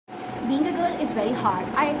is very hard.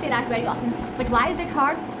 I say that very often. But why is it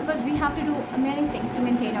hard? Because we have to do many things to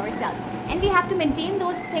maintain ourselves. And we have to maintain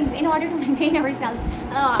those things in order to maintain ourselves.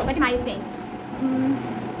 What am I saying?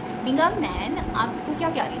 Being a man, आपको क्या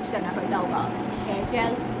क्या arrange करना पड़ता होगा? Hair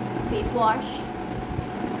gel, face wash,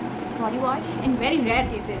 body wash, in very rare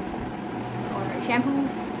cases, or shampoo,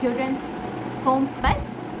 deodorants, comb.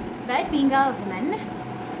 बस. But being a woman,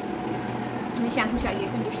 हमें shampoo चाहिए,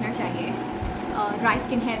 conditioner चाहिए, ड्राई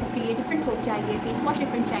स्किन है उसके लिए डिफरेंट सोप चाहिए, फेस वॉश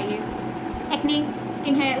डिफरेंट चाहिए, एक्ने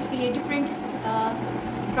स्किन है उसके लिए डिफरेंट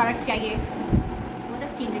प्रोडक्ट्स चाहिए, वो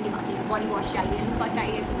सब चीज़ें की बात है. बॉडी वॉश चाहिए, लूफा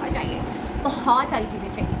चाहिए, बहुत सारी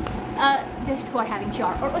चीज़ें चाहिए जस्ट फॉर हैविंग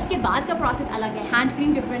श्योर. और उसके बाद का प्रोसेस अलग है. हैंड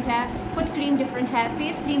क्रीम डिफरेंट है, फुट क्रीम डिफरेंट है,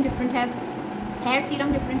 फेस क्रीम डिफरेंट है, हेयर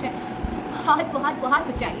सीरम डिफरेंट है, बहुत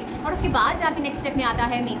कुछ चाहिए. और उसके बाद जाके नेक्स्ट स्टेप में आता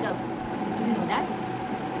है makeup. You know that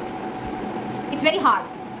it's very hard.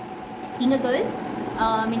 Being a girl,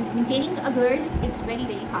 maintaining a girl is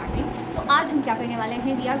very hard. तो आज हम क्या करने वाले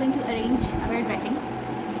हैं? We are going to arrange our dressing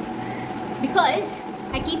because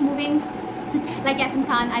I keep moving like Yasin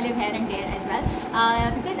Khan. I live here and there as well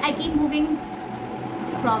because I keep moving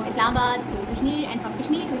from Islamabad to Kashmir and from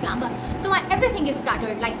Kashmir to Islamabad. So my everything is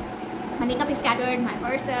scattered. Like my makeup is scattered, my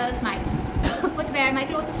purses, my footwear, my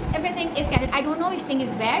clothes, everything is scattered. I don't know which thing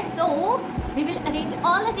is where. So we will arrange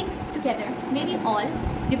all the things together. Maybe all.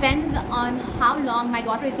 Depends on how long my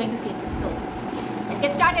daughter is going to sleep. So let's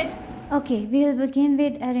get started. Okay, we'll begin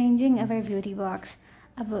with arranging our beauty box.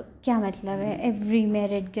 अब क्या मतलब है? Every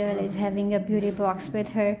married girl is having a beauty box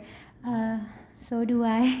with her. So do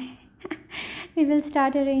I. We will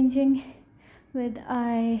start arranging with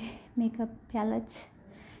eye makeup palettes,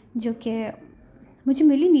 जो कि मुझे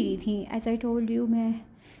मिल ही नहीं रही थी. As I told you, मैं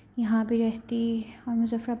यहाँ भी रहती और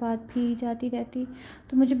मुज़फ़्फ़राबाद भी जाती रहती,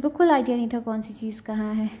 तो मुझे बिल्कुल आइडिया नहीं था कौन सी चीज़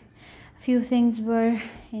कहाँ है. Few things were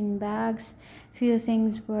in bags, few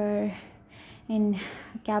things were in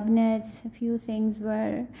cabinets, few things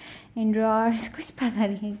were in drawers. कुछ पता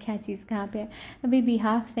नहीं है क्या चीज़ कहाँ पे है. अभी भी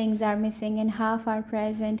half things are missing and half are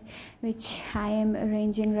present, which I am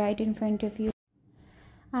arranging right in front of you.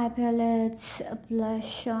 Eye palettes,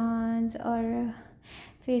 blush-ons or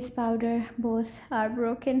face powder, both are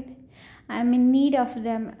broken. I am in need of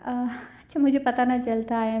them. अच्छा, मुझे पता ना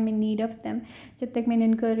चलता I am in need of them जब तक मैंने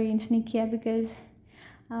इनको arrange नहीं किया, because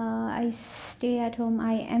I stay at home.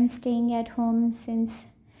 I am staying at home since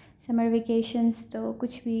summer vacations, तो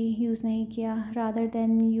कुछ भी यूज़ नहीं किया rather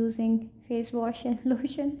than using face wash and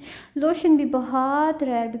lotion भी बहुत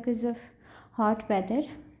rare because of hot weather.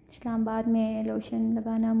 Islamabad में लोशन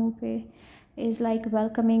लगाना मुँह पे is like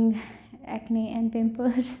welcoming acne and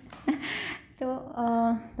pimples. तो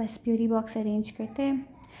बस ब्यूटी बॉक्स अरेंज करते हैं.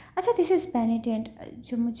 अच्छा, दिस इज़ पेनिटेंट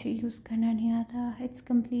जो मुझे यूज़ करना नहीं आता. It's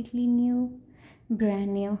completely new,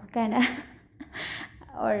 brand new kind of.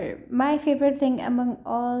 और my favourite thing among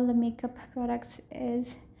all the makeup products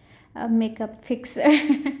is makeup fixer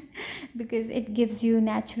because it gives you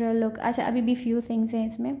natural look. अच्छा, अभी भी फ्यू थिंग्स हैं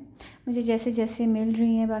इसमें, मुझे जैसे जैसे मिल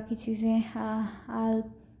रही हैं बाकी चीज़ें.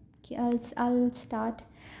 I'll start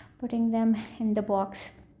putting them in the box.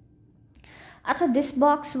 अच्छा, this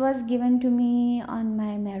box was given to me on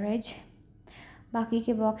my marriage. बाकी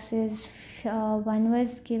के boxes, one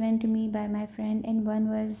was given to me by my friend and one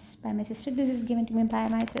was by my sister. This is given to me by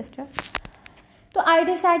my sister. तो I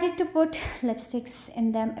decided to put lipsticks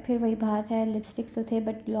in them. फिर वही बात है, lipsticks तो थे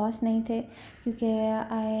but gloss नहीं थे, क्योंकि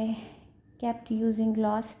I kept using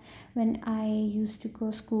gloss when I used to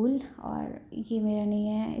go school. और ये मेरा नहीं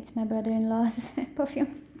है, it's my brother-in-law's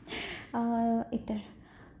perfume. इधर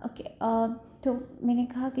ओके. तो मैंने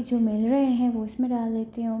कहा कि जो मिल रहे हैं वो इसमें डाल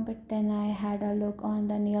देती हूँ, but then I had a look on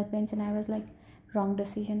the nail pens and I was like wrong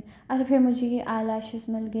decision. अच्छा, फिर मुझे ये आई लैशेस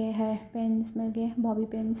मिल गए, हेयर पिन्स मिल गए, बॉबी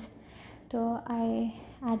पिन्स, तो I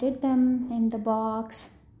added them in the box.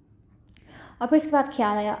 और फिर इसके बाद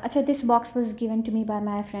ख्याल आया, अच्छा this box was given to me bye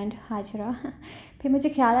my friend Hazra. फिर मुझे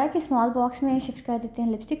ख्याल आया कि स्मॉल बॉक्स में शिफ्ट कर देते हैं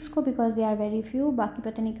लिपस्टिक्स को, because they are very few. बाकी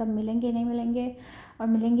पता नहीं कब मिलेंगे, नहीं मिलेंगे, और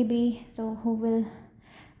मिलेंगे भी तो who will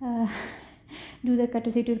do the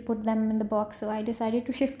courtesy to put them in the box. So I decided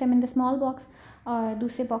to shift them in the small box. और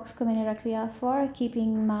दूसरे बॉक्स को मैंने रख लिया for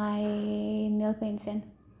keeping my nail paints in.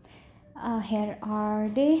 Here are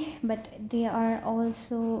they, but they are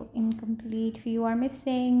also incomplete. Few are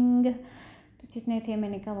missing. तो जितने थे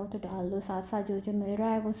मैंने कहा वो तो डाल दो, साथ साथ जो जो मिल रहा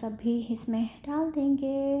है वो सब भी इसमें डाल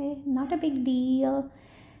देंगे. Not a big deal.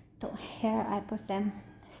 तो here I put them,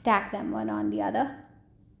 stack them one on the other.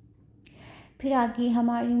 फिर आ गई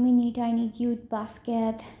हमारी मिनी टाइनी क्यूट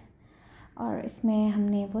बास्केट, और इसमें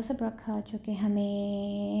हमने वो सब रखा जो कि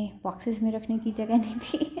हमें बॉक्सेस में रखने की जगह नहीं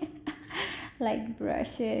थी. like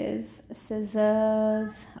brushes,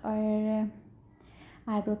 scissors, or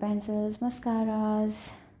eyebrow pencils, mascaras,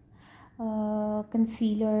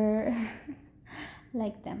 concealer,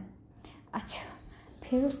 like them. अच्छा,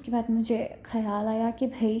 फिर उसके बाद मुझे ख्याल आया कि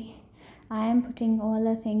भाई I am putting all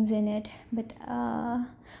the things in it, but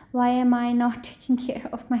why am I not taking care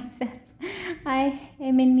of myself? I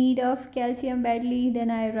am in need of calcium badly.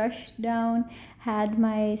 Then I rushed down, had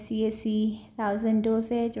my CSE 1000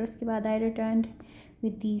 dosage, और उसके बाद I returned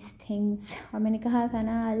with these things. और मैंने कहा था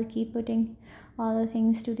ना, I'll keep putting all the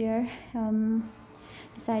things to their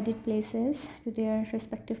decided places, to their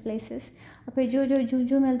respective places. और फिर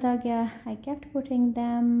जो मिलता गया, I kept putting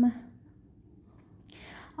them.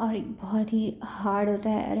 और बहुत ही हार्ड होता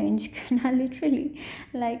है अरेंज करना, literally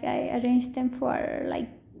like I arrange them for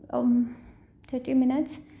like 30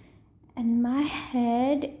 minutes and my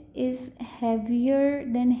head is heavier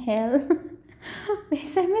than hell.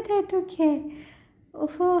 पैसा में था तो क्या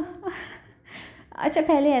ओफो। अच्छा,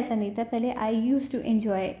 पहले ऐसा नहीं था, पहले आई use to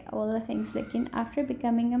enjoy all the things, लेकिन आफ्टर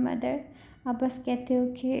बिकमिंग अ मदर आप बस कहते हो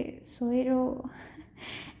कि सोए रहो।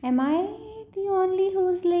 M I the only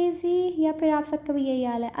whose lazy, या फिर आप सबका भी यही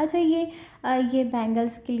हाल है? अच्छा, ये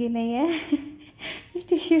बैंगल्स के लिए नहीं है, ये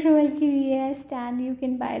टिश्यू रोल के लिए है। Stand, you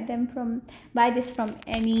can by this from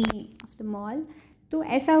any of the mall. तो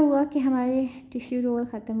ऐसा हुआ कि हमारे टिश्यू रोल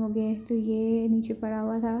ख़त्म हो गए, तो ये नीचे पड़ा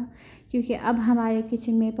हुआ था, क्योंकि अब हमारे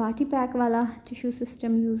किचन में पार्टी पैक वाला टिश्यू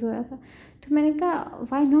सिस्टम यूज़ हो रहा था। तो मैंने कहा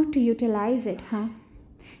why not to utilise it, हाँ।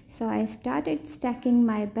 सो I started stacking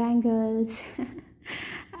my bangles.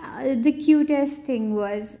 The cutest thing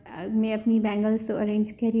was, मैं अपनी बैंगल्स तो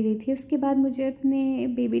अरेंज कर ही रही थी, उसके बाद मुझे अपने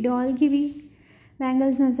बेबी डॉल की भी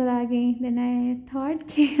बैंगल्स नज़र आ गई। देन आई थॉट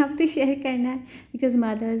कि अब तो शेयर करना है, because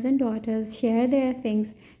mothers and daughters share their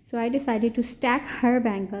things. So I decided to stack her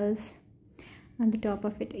bangles on the top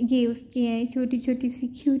of it. ये उसकी हैं छोटी छोटी सी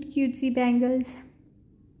क्यूट सी बैंगल्स।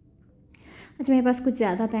 अच्छा, मेरे पास कुछ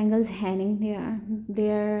ज़्यादा बैंगल्स है नहीं,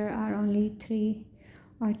 there are only 3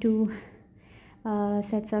 or 2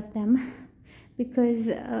 sets of them, because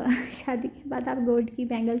शादी के बाद आप गोल्ड की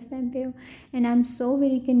बैंगल्स पहनते हो, and I am so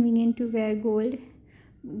very convenient to where gold,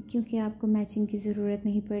 क्योंकि आपको मैचिंग की ज़रूरत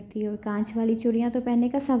नहीं पड़ती। और कांच वाली चूड़ियाँ तो पहनने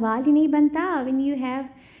का सवाल ही नहीं बनता when you have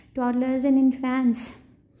toddlers and infants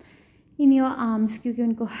in your arms, क्योंकि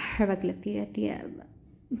उनको हर वक्त लगती रहती है।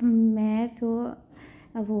 मैं तो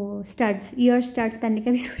वो ईयर स्टड्स पहनने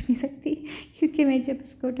का भी सोच नहीं सकती, क्योंकि मैं जब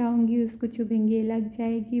उसको उठाऊँगी उसको चुभेंगे, लग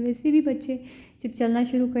जाएगी। वैसे भी बच्चे जब चलना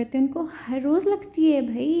शुरू करते हैं उनको हर रोज़ लगती है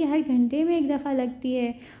भाई, हर घंटे में एक दफ़ा लगती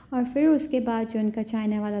है। और फिर उसके बाद जो उनका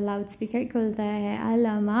चाइना वाला लाउड स्पीकर खुलता है,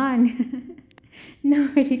 अल्लामान,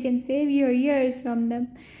 nobody can save your ears from them.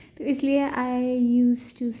 तो इसलिए आई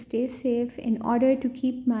use to stay safe in order to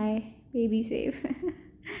keep my baby safe.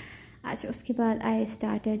 अच्छा, उसके बाद I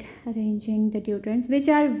started arranging the deodorants, which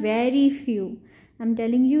are very few. I am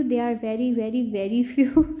telling you, they are very very very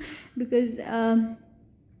few, because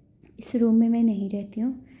इस room में मैं नहीं रहती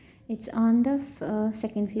हूँ। It's on the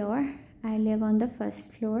 2nd floor, I live on the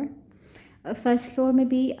 1st floor। 1st floor में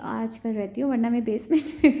भी आजकल रहती हूँ, वरना मैं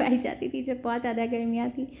बेसमेंट में पाई जाती थी जब बहुत ज़्यादा गर्मियाँ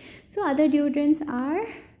थी। So other deodorants are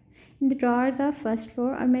in the drawers of 1st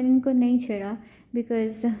floor, और मैंने इनको नहीं छेड़ा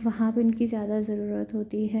बिकॉज वहाँ पे उनकी ज़्यादा ज़रूरत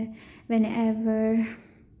होती है। When ever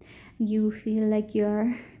you feel like you are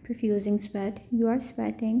प्रोफ्यूजिंग sweat, you are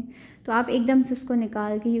sweating, तो आप एकदम से उसको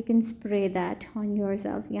निकाल के you can spray that on your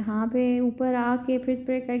self. यहाँ पे ऊपर आके फिर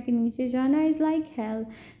स्प्रे करके नीचे जाना इज़ लाइक हेल।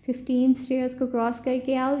 15 stairs को क्रॉस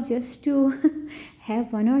करके आओ just to have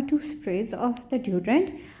 1 or 2 sprays of the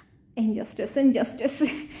deodorant। Injustice.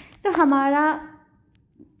 तो हमारा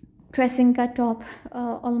ड्रेसिंग का टॉप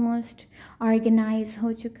ऑलमोस्ट ऑर्गेनाइज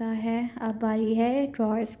हो चुका है। अब बारी है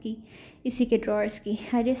ड्रॉर्स की, इसी के ड्रॉर्स की।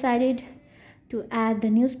 I decided to add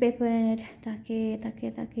the newspaper in it,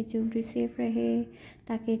 ताकि ज्वेलरी सेफ रहे,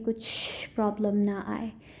 ताकि कुछ प्रॉब्लम ना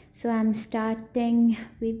आए। सो I am starting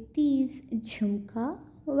with these झुमका।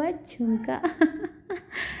 व्हाट झुमका?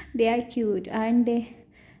 They are cute, aren't they?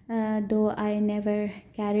 Though I never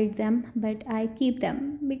carried them, but I keep them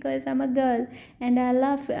because I'm a girl and I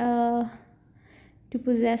love to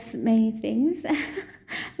possess many things.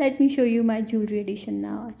 Let me show you my jewelry edition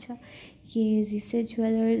now. अच्छा, ये जिसे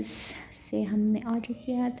jewellers से हमने order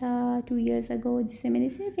किया था 2 years ago, जिसे मैंने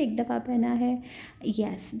सिर्फ एक दफ़ा पहना है।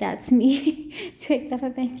 Yes, that's me. जो एक दफ़ा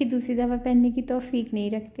पहन के दूसरी दफ़ा पहनने की तौफीक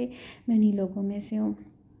नहीं रखते, मैं उन्हीं लोगों में से हूँ।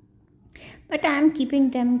 But I am keeping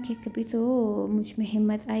them कि कभी तो मुझ में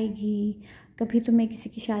हिम्मत आएगी, कभी तो मैं किसी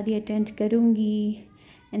की शादी अटेंड करूँगी,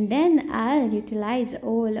 and then I utilise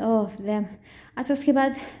all of them. अच्छा, उसके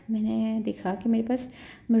बाद मैंने देखा कि मेरे पास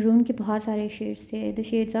मरून के बहुत सारे शेड्स थे, द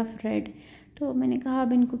शेड्स ऑफ रेड। तो मैंने कहा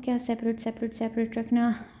अब इनको क्या सेपरेट रखना,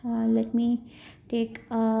 let me take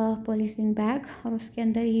polythene bag और उसके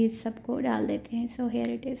अंदर ये सबको डाल देते हैं। So here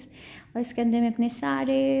it is. और इसके अंदर मैं अपने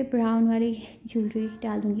सारे ब्राउन वाली ज्वेलरी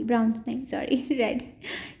डाल दूँगी, ब्राउन नहीं sorry red,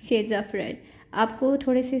 shades of red. आपको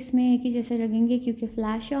थोड़े से इसमें एक ही जैसे लगेंगे क्योंकि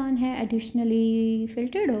फ्लैश ऑन है, एडिशनली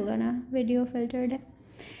फिल्टर्ड होगा ना, वीडियो फिल्टर्ड है।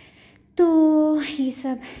 तो ये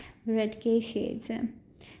सब रेड के शेड्स हैं,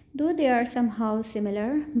 though they are somehow similar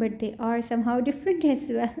but they are somehow different as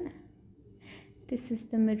well. This is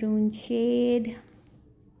the maroon shade.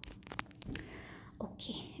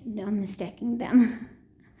 Okay, now I'm stacking them.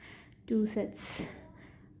 2 sets.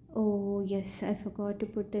 Oh yes, I forgot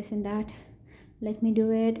to put this in that. Let me do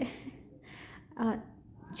it.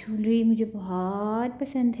 Jewellery मुझे बहुत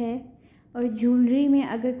पसंद है, और jewellery में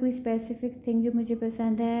अगर कोई specific thing जो मुझे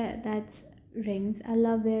पसंद है that's rings. I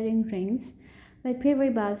love wearing rings, but फिर वही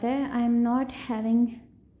बात है, I am not having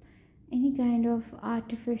any kind of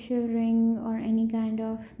artificial ring और any kind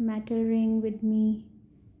of metal ring with me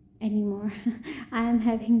any more. I am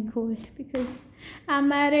having gold because I am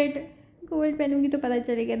married. Gold पहनूंगी तो पता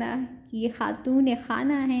चलेगा ना कि ये खातून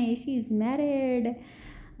खाना है, शी इज़ मैरिड।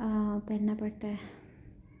 पहनना पड़ता है,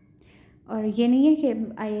 और ये नहीं है कि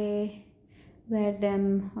आई वेयर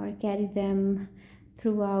देम और कैरी देम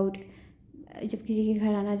थ्रू आउट। जब किसी के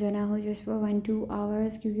घर आना जाना हो जस्ट फॉर 1-2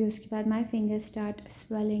 आवर्स, क्योंकि उसके बाद my fingers start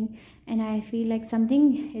swelling and I feel like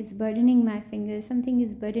something is burdening my fingers, something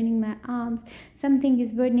is burdening my arms, something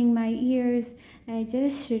is burdening my years. I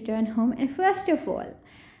just return home and first of all,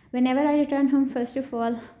 whenever I return home, first of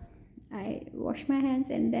all I wash my hands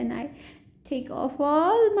and then I take off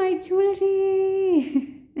all my jewelry.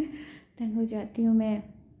 तंग हो जाती हूँ मैं।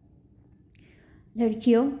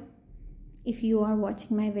 लड़कियों, if you are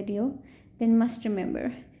watching my video then must remember,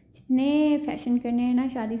 जितने fashion करने हैं ना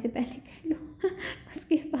शादी से पहले कर लो।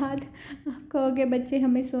 उसके बाद आप कहोगे बच्चे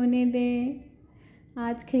हमें सोने दें,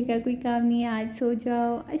 आज घर का कोई काम नहीं है, आज सो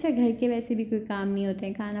जाओ। अच्छा, घर के वैसे भी कोई काम नहीं होते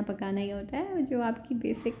हैं, खाना पकाना ही होता है, जो आपकी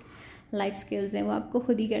बेसिक लाइफ स्किल्स हैं वो आपको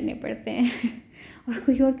खुद ही करने पड़ते हैं। और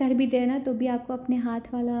कोई और कर भी दे ना तो भी आपको अपने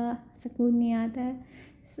हाथ वाला सुकून नहीं आता है।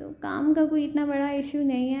 सो काम का कोई इतना बड़ा इशू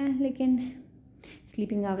नहीं है, लेकिन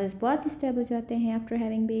स्लीपिंग आवर्स बहुत डिस्टर्ब हो जाते हैं आफ्टर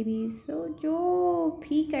हैविंग बेबीज़। सो जो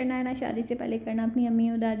भी करना है ना शादी से पहले करना, अपनी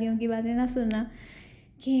अम्मियों दादियों की बातें ना सुनना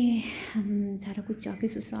कि हम सारा कुछ जाके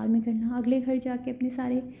ससुराल में करना, अगले घर जाके अपने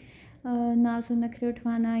सारे नाज़ और नखरे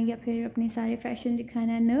उठवाना या फिर अपने सारे फैशन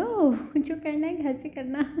दिखाना। नो, जो करना है घर से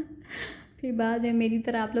करना। फिर बाद में मेरी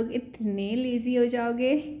तरह आप लोग इतने लेज़ी हो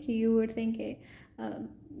जाओगे कि यू वुड थिंक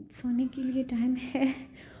सोने के लिए टाइम है।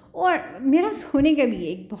 और मेरा सोने का भी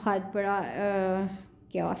एक बहुत बड़ा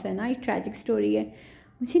क्या है ना, एक ट्रैजिक स्टोरी है।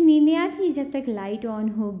 मुझे नींद नहीं आती जब तक लाइट ऑन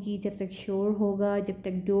होगी, जब तक शोर होगा, जब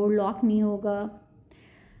तक डोर लॉक नहीं होगा,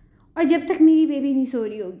 और जब तक मेरी बेबी नहीं सो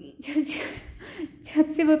रही होगी। जब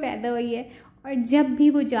से वो पैदा हुई है और जब भी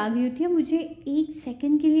वो जाग रही होती है, मुझे 1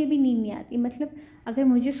 सेकंड के लिए भी नींद नहीं आती। मतलब अगर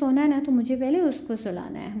मुझे सोना है ना तो मुझे पहले उसको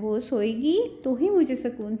सुलाना है, वो सोएगी तो ही मुझे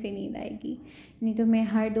सुकून से नींद आएगी, नहीं तो मैं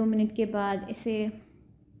हर 2 मिनट के बाद ऐसे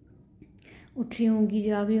उठ रही होंगी,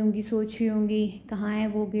 जाग रही होंगी, सोच रही होंगी कहाँ है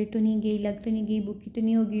वो, गिर तो नहीं गई, लग तो नहीं गई, भूखी तो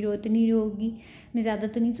नहीं होगी, रो तो नहीं रोगी, मैं ज़्यादा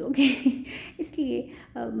तो नहीं सो गई। इसलिए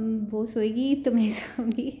वो सोएगी तो मैं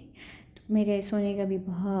सोऊंगी। मेरे सोने का भी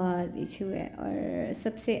बहुत इशू है, और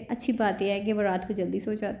सबसे अच्छी बात यह है कि वो रात को जल्दी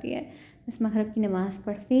सो जाती है। बस मगरिब की नमाज़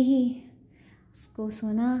पढ़ते ही उसको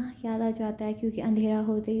सोना याद आ जाता है, क्योंकि अंधेरा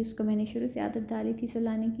होते ही उसको मैंने शुरू से आदत डाली थी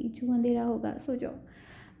सुलाने की, जो अंधेरा होगा सो जाओ।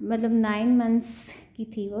 मतलब 9 मंथ्स की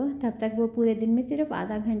थी वो, तब तक वो पूरे दिन में सिर्फ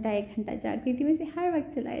आधा घंटा 1 घंटा जागती थी, वैसे हर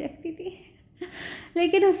वक्त सुलाए रखती थी।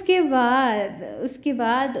 लेकिन उसके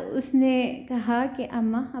बाद उसने कहा कि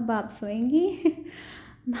अम्मा अब आप सोएंगी,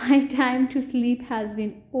 my time to sleep has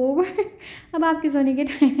been over, अब आपके सोने के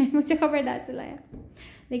टाइम है। मुझे खबरदार सुलाया।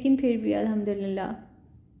 लेकिन फिर भी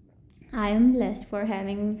अल्हम्दुलिल्लाह I am blessed for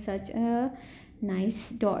having such a nice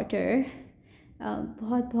daughter.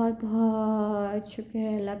 बहुत बहुत बहुत शुक्र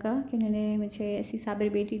है अल्लाह का कि उन्होंने मुझे ऐसी साबिर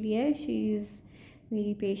बेटी दी है। शी इज़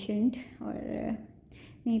वेरी पेशेंट और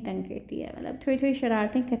नहीं तंग करती है, मतलब थोड़ी थोड़ी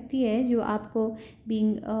शरारतें करती है जो आपको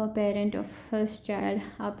being a parent of first child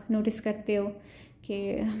आप नोटिस करते हो कि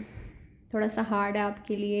थोड़ा सा हार्ड है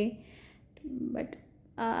आपके लिए। But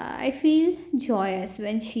I feel Joyce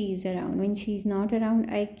when she is around. When she is not around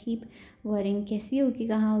I keep worrying कैसी होगी,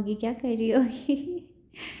 कहाँ होगी, क्या कर रही होगी।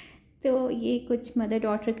 तो ये कुछ मदर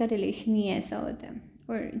डॉटर का रिलेशन ही ऐसा होता है।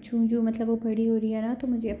 और जो मतलब वो बड़ी हो रही है ना, तो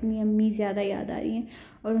मुझे अपनी अम्मी ज़्यादा याद आ रही हैं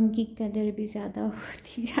और उनकी कदर भी ज़्यादा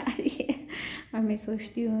होती जा रही है। और मैं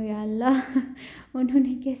सोचती हूँ या अल्लाह,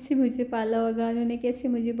 उन्होंने कैसे मुझे पाला होगा, उन्होंने कैसे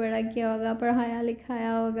मुझे बड़ा किया होगा, पढ़ाया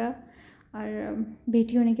लिखाया होगा, और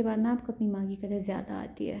बेटी होने के बाद ना आपको अपनी माँ की कदर ज़्यादा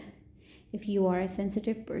आती है, if you are a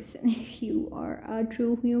sensitive person, if you are a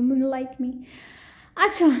true human like me.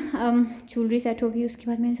 अच्छा, ज्वेलरी सेट हो गई। उसके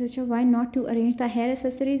बाद मैंने सोचा why not to arrange the hair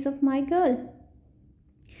accessories of my girl.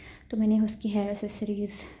 तो मैंने उसकी हेयर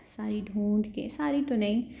एसेसरीज़ सारी ढूंढ के, सारी तो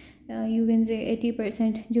नहीं, यू कैन से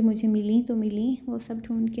 80% जो मुझे मिली तो मिली, वो सब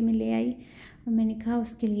ढूंढ के मैं ले आई। और मैंने कहा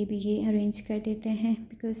उसके लिए भी ये अरेंज कर देते हैं,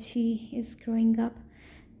 because she is growing up.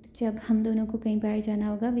 जब हम दोनों को कहीं बाहर जाना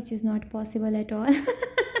होगा, which is not possible at all,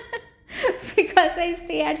 because I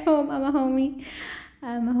stay at home, I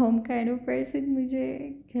am a home kind of person. मुझे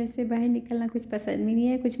घर से बाहर निकलना कुछ पसंद भी नहीं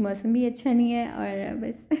है, कुछ मौसम भी अच्छा नहीं है, और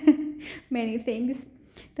बस मैनी थिंग्स।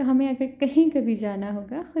 तो हमें अगर कहीं कभी जाना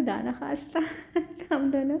होगा, खुदा ना खास्ता, तो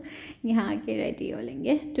हम दोनों यहाँ आके रेडी हो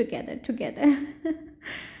लेंगे टुगेदर।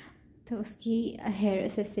 तो उसकी हेयर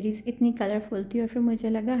एसेसरीज़ इतनी कलरफुल थी, और फिर मुझे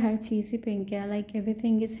लगा हर चीज़ ही पिंक है, like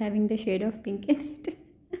everything is having the shade of pink in it.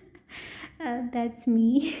 That's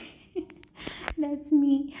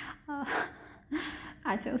me.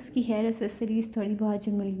 अच्छा, उसकी हेयर एसेसरीज़ थोड़ी बहुत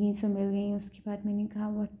जो मिल गई। उसके बाद मैंने कहा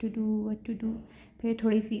व्हाट टू डू। फिर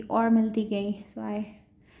थोड़ी सी और मिलती गई, सो I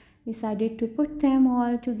decided to put them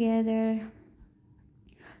all together.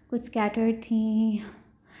 कुछ स्कैटर्ड थी,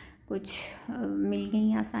 कुछ मिल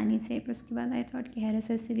गई आसानी से। फिर उसके बाद आई थॉट कि हेयर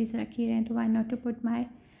एसेसरीज रख ही रहे हैं, तो why not to put my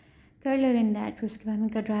curler in that. फिर उसके बाद मैं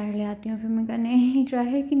कहा ड्रायर ले आती हूँ। फिर मैं कहा नहीं,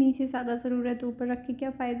 ड्रायर के नीचे ज़्यादा ज़रूरत है, ऊपर रख के क्या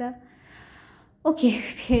फ़ायदा। ओके,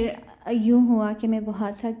 फिर यूँ हुआ कि मैं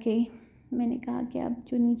बहुत थक गई। मैंने कहा कि अब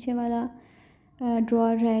जो नीचे वाला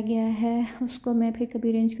ड्रॉर रह गया है, उसको मैं फिर कभी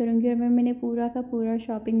अरेंज करूँगी। और मैंने पूरा का पूरा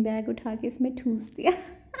शॉपिंग बैग उठा के इसमें ठूस दिया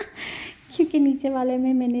क्योंकि नीचे वाले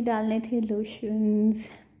में मैंने डालने थे लोशंस,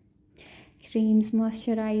 क्रीम्स,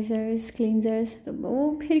 मॉइस्चराइज़र्स, क्लींजर्स। तो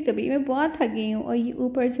वो फिर कभी, मैं बहुत थक गई हूँ। और ये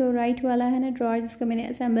ऊपर जो राइट वाला है ना ड्रॉर, जिसको मैंने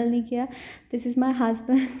असेंबल नहीं किया, दिस इज़ माई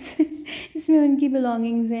हस्बैंड्स। इसमें उनकी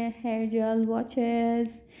बिलोंगिंग्स हैं, hair gel,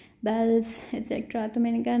 watches, bells etcetera. तो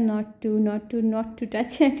मैंने कहा नॉट टू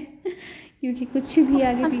टच इट, क्योंकि कुछ भी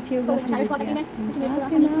आगे पीछे होगा और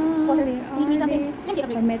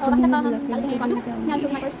मैं तो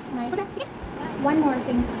वन मोर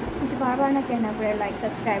थिंग, मुझे बार बार ना कहना पड़े like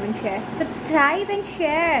subscribe and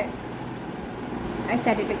share. I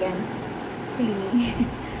said it again, silly me.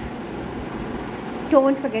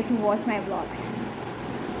 Don't forget to watch my vlogs.